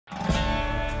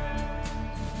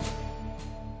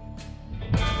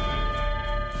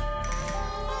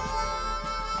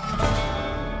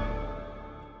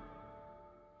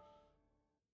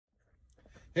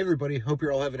Hey everybody, hope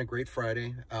you're all having a great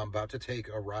Friday. I'm about to take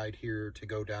a ride here to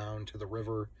go down to the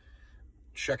river,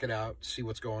 check it out, see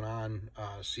what's going on,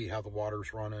 see how the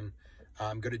water's running.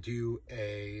 I'm going to do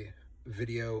a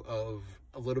video of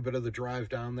a little bit of the drive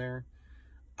down there.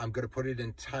 I'm going to put it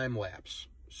in time lapse,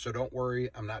 so don't worry,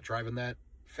 I'm not driving that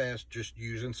fast, just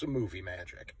using some movie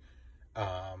magic.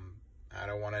 I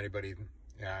don't want anybody,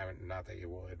 not that you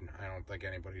would, I don't think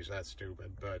anybody's that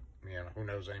stupid, but who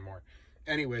knows anymore.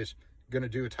 Anyways, going to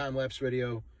do a time-lapse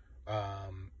video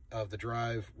of the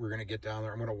drive. We're going to get down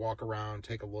there. I'm going to walk around,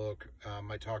 take a look,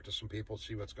 might talk to some people,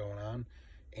 see what's going on,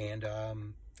 and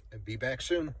be back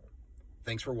soon.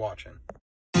 Thanks for watching.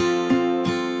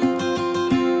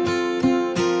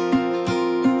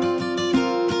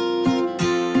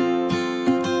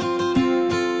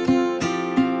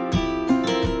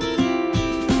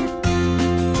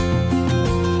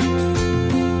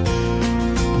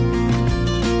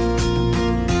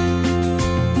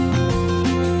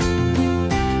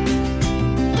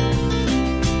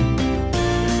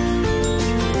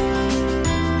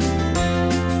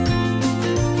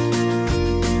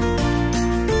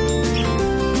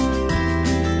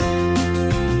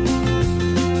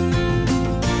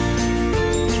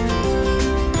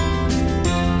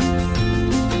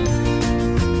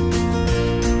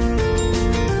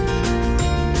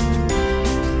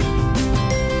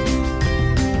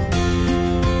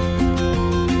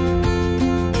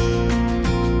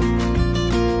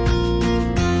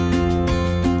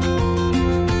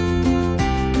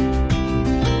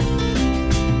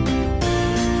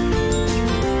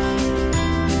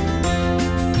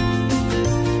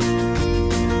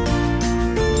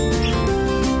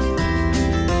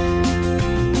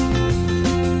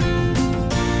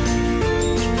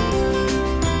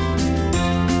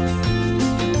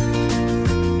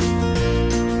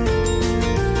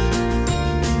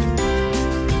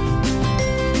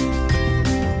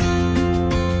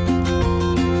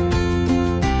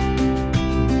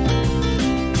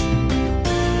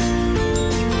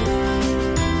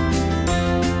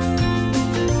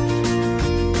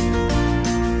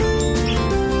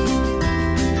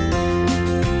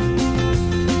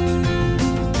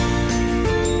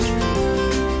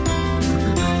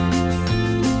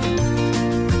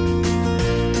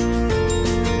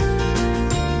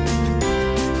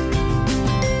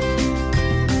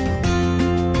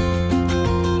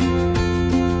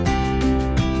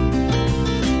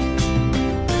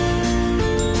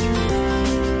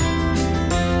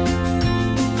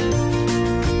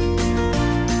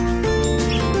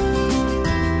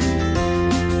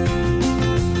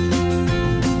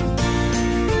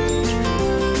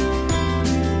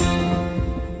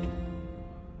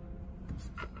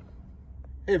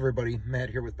 Hey everybody, Matt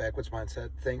here with Backwoods Mindset.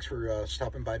 Thanks for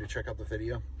stopping by to check out the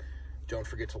video. Don't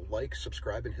forget to like,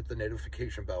 subscribe, and hit the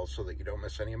notification bell so that you don't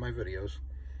miss any of my videos.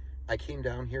 I came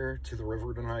down here to the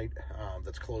river tonight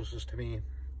that's closest to me.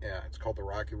 It's called the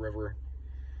Rocky River.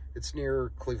 It's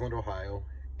near Cleveland, Ohio,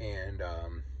 and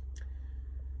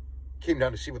came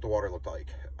down to see what the water looked like.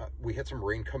 We had some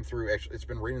rain come through. Actually, it's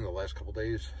been raining the last couple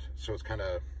days, so it's kind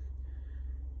of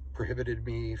prohibited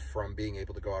me from being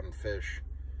able to go out and fish.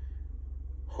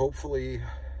 Hopefully,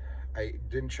 I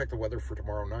didn't check the weather for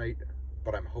tomorrow night,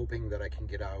 but I'm hoping that I can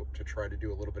get out to try to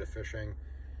do a little bit of fishing.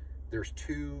 There's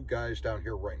two guys down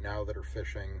here right now that are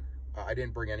fishing. I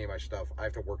didn't bring any of my stuff. I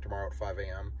have to work tomorrow at 5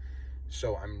 a.m.,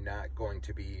 so I'm not going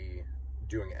to be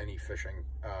doing any fishing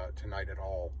tonight at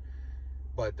all.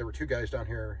 But there were two guys down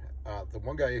here. The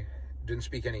one guy didn't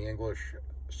speak any English,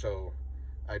 so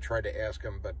I tried to ask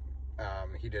him, but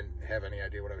he didn't have any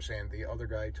idea what I was saying. The other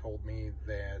guy told me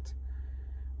that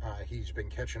he's been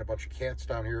catching a bunch of cats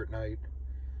down here at night.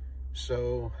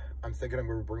 So I'm thinking I'm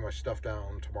going to bring my stuff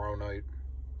down tomorrow night,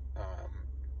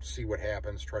 see what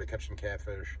happens, try to catch some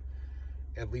catfish,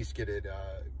 at least get it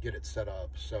set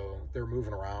up. So they're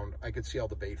moving around. I could see all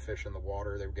the bait fish in the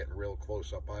water. They were getting real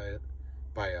close up by it,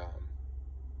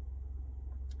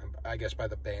 I guess by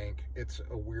the bank. It's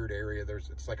a weird area.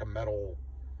 It's like a metal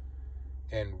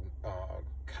and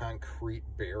concrete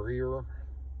barrier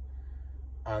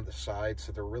on the side,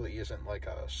 so there really isn't like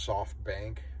a soft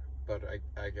bank, but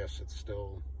I guess it's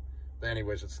still,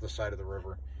 anyways, it's the side of the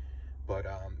river. But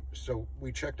so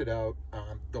we checked it out.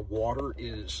 The water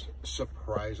is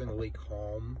surprisingly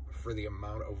calm for the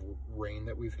amount of rain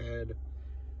that we've had.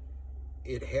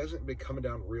 It hasn't been coming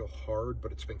down real hard,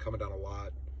 but it's been coming down a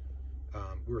lot.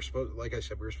 We were supposed, like I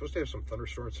said, we were supposed to have some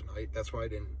thunderstorms tonight. That's why I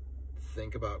didn't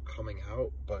think about coming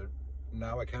out, but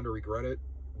now I kind of regret it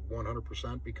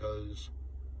 100% because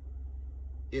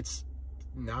it's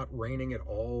not raining at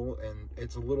all, and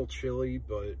it's a little chilly,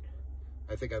 but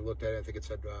I think I looked at it, I think it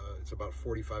said it's about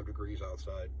 45 degrees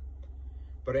outside.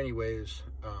 But anyways,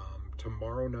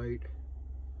 tomorrow night,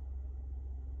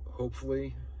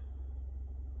 hopefully,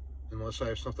 unless I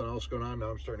have something else going on,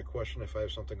 now I'm starting to question if I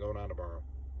have something going on tomorrow.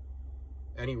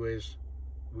 Anyways,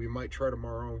 we might try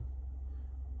tomorrow,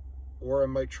 or I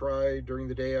might try during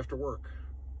the day after work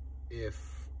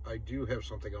if I do have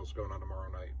something else going on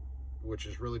tomorrow night, which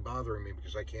is really bothering me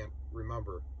because I can't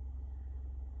remember.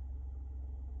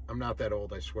 I'm not that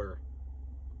old, I swear.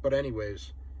 But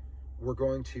anyways, we're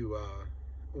going to,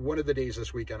 one of the days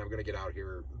this weekend I'm going to get out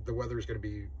here. The weather is going to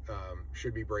be,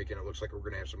 should be breaking. It looks like we're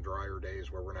going to have some drier days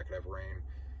where we're not going to have rain.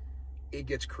 It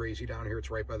gets crazy down here.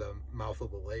 It's right by the mouth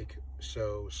of the lake.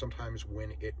 So sometimes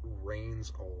when it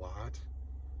rains a lot,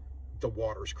 the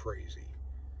water's crazy.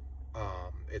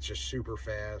 It's just super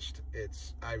fast.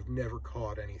 I've never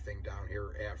caught anything down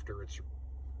here after it's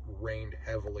rained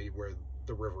heavily where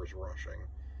the river is rushing.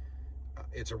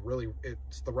 It's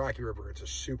the Rocky River. It's a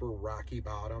super rocky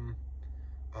bottom.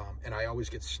 And I always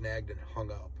get snagged and hung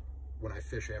up when I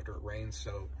fish after it rains.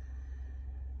 So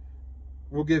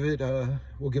we'll give it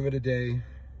a day.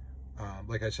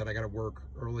 Like I said, I got to work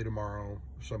early tomorrow,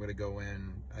 so I'm going to go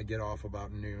in. I get off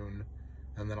about noon,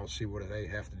 and then I'll see what I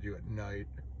have to do at night.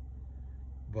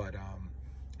 But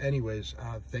anyways,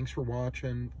 thanks for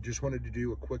watching. Just wanted to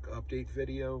do a quick update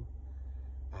video.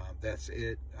 That's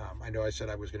it. I know I said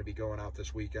I was going to be going out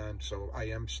this weekend, so I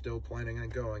am still planning on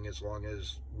going as long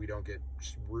as we don't get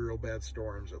real bad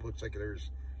storms. It looks like there's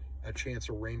a chance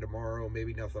of rain tomorrow,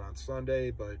 maybe nothing on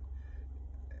Sunday, but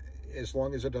as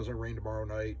long as it doesn't rain tomorrow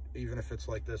night, even if it's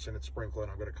like this and it's sprinkling,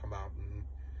 I'm going to come out and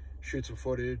shoot some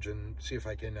footage and see if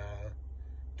I can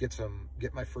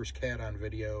get my first cat on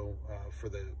video for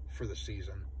the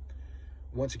season.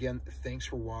 Once again, thanks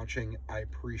for watching. I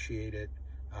appreciate it.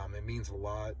 It means a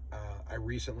lot. I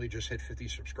recently just hit 50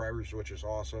 subscribers, which is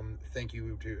awesome. Thank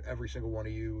you to every single one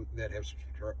of you that have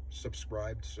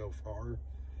subscribed so far.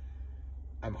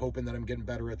 I'm hoping that I'm getting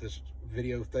better at this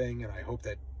video thing, and I hope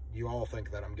that you all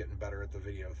think that I'm getting better at the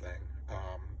video thing.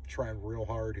 Trying real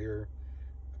hard here.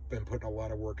 Been putting a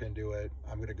lot of work into it.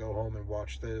 I'm going to go home and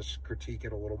watch this, critique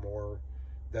it a little more.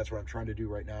 That's what I'm trying to do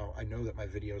right now. I know that my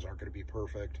videos aren't going to be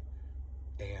perfect.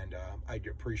 And I do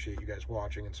appreciate you guys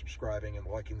watching and subscribing and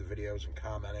liking the videos and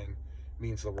commenting. It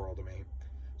means the world to me.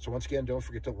 So once again, don't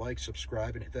forget to like,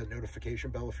 subscribe, and hit that notification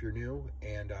bell if you're new.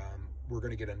 And we're going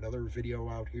to get another video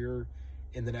out here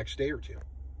in the next day or two.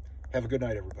 Have a good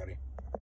night, everybody.